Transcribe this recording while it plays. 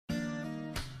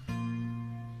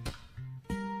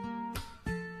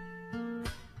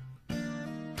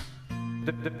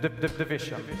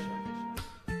Division.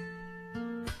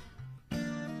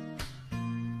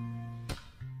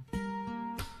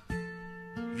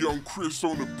 Young Chris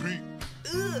on the beat.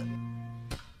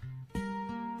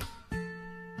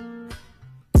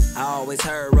 I always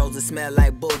heard roses smell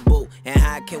like boo-boo. And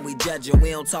how can we judge it?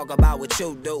 We don't talk about what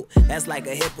you do. That's like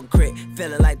a hypocrite.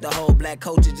 Feeling like the whole black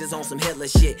culture just on some Hitler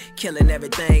shit. Killing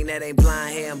everything that ain't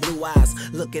blind hair and blue eyes.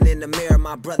 Looking in the mirror,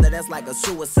 my brother, that's like a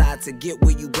suicide. To get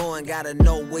where you going, gotta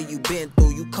know where you been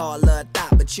through. You call her a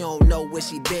thought, but you don't know what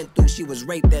she been through. She was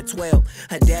raped at 12.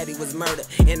 Her daddy was murdered.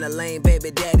 In the lane, baby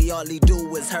daddy, all he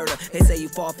do is hurt her. They say you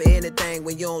fall for anything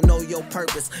when you don't know your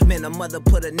purpose. Man, the mother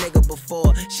put a nigga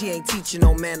before. She ain't teaching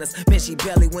no manners. Man, she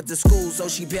barely went to school, so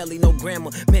she barely know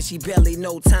grammar. Man, she barely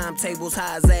know timetables,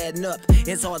 how it's adding up.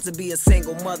 It's hard to be a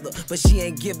single mother, but she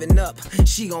ain't giving up.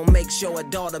 She gon' make sure her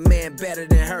daughter, man, better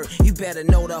than her. You better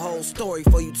know the whole story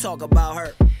before you talk about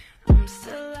her. I'm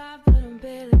still alive, but I'm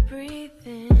barely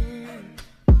breathing.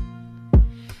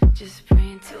 Just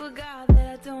praying to a God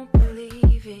that I don't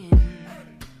believe in.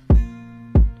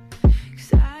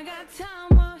 'Cause I got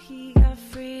time while he got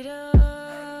freedom.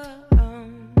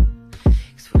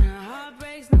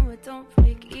 No, it don't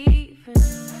break even.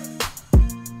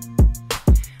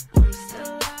 I'm still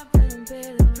alive, but I'm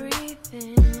barely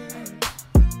breathing.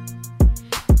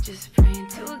 Just praying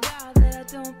to a God that I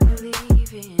don't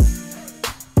believe in.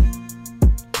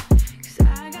 'Cause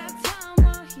I got time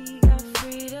while he got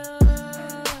freedom.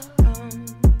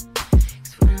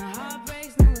 'Cause when a heart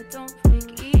breaks, no, it don't break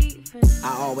even. I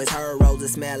always heard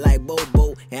roses smell like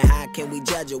boo-boo. And how can we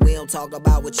judge it? We don't talk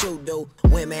about what you do.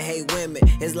 Women hate women,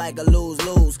 it's like a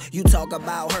lose-lose. You talk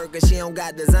about her cause she don't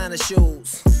got designer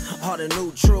shoes. All the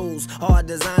new trues, all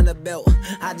designer belt.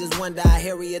 I just wonder how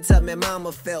Harriet Tubman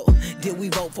mama felt. Did we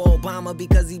vote for Obama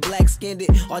because he black-skinned?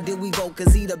 Or did we vote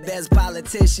cause he the best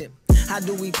politician? How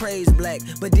do we praise black,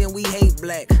 but then we hate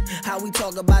black? How we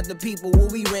talk about the people where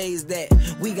we raised at?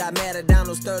 We got mad at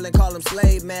Donald Sterling, call him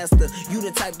slave master. You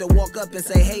the type to walk up and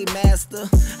say, hey master.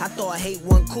 I thought hate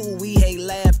wasn't cool, we hate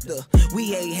laughter. We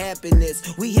hate happiness,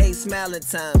 we hate smiling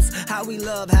times. How we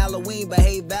love Halloween but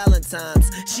hate Valentine's.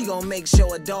 She gon' make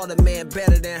sure her daughter, man,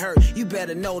 better than her. You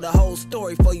better know the whole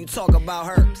story before you talk about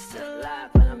her. I'm still alive,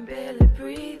 but I'm barely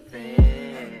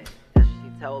breathing. That's what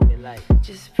she told me, like.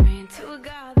 Just praying to a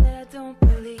God that I don't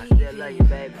believe. I still love you,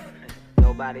 baby.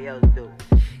 Nobody else do.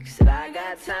 Said I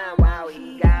got time while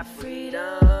he got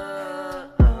freedom.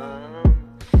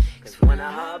 'Cause when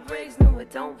a heart breaks, no,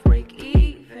 it don't break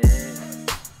even.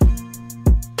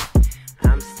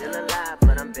 I'm still alive,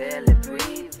 but I'm barely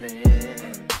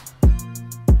breathing.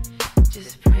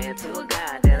 Just praying to a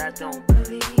God that I don't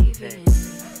believe in.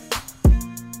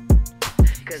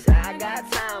 'Cause I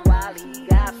got time while he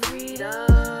got freedom.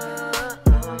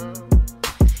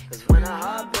 'Cause when a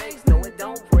heart breaks, no, it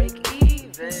don't break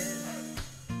even.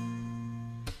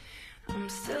 I'm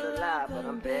still alive, but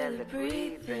I'm barely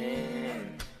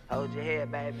breathing. Hold your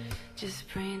head, baby. Just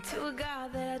praying to a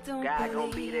God that I don't God believe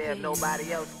gon' be there if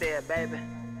nobody else there, baby.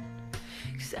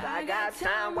 'Cause I got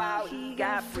time while he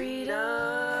got freedom.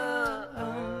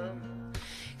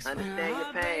 Understand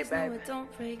your pain, baby. No, it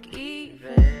don't break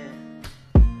even.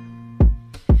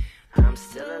 I'm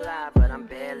still alive, but I'm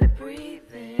barely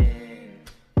breathing.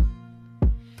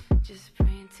 Just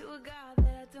praying to a God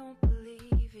that I don't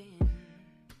believe.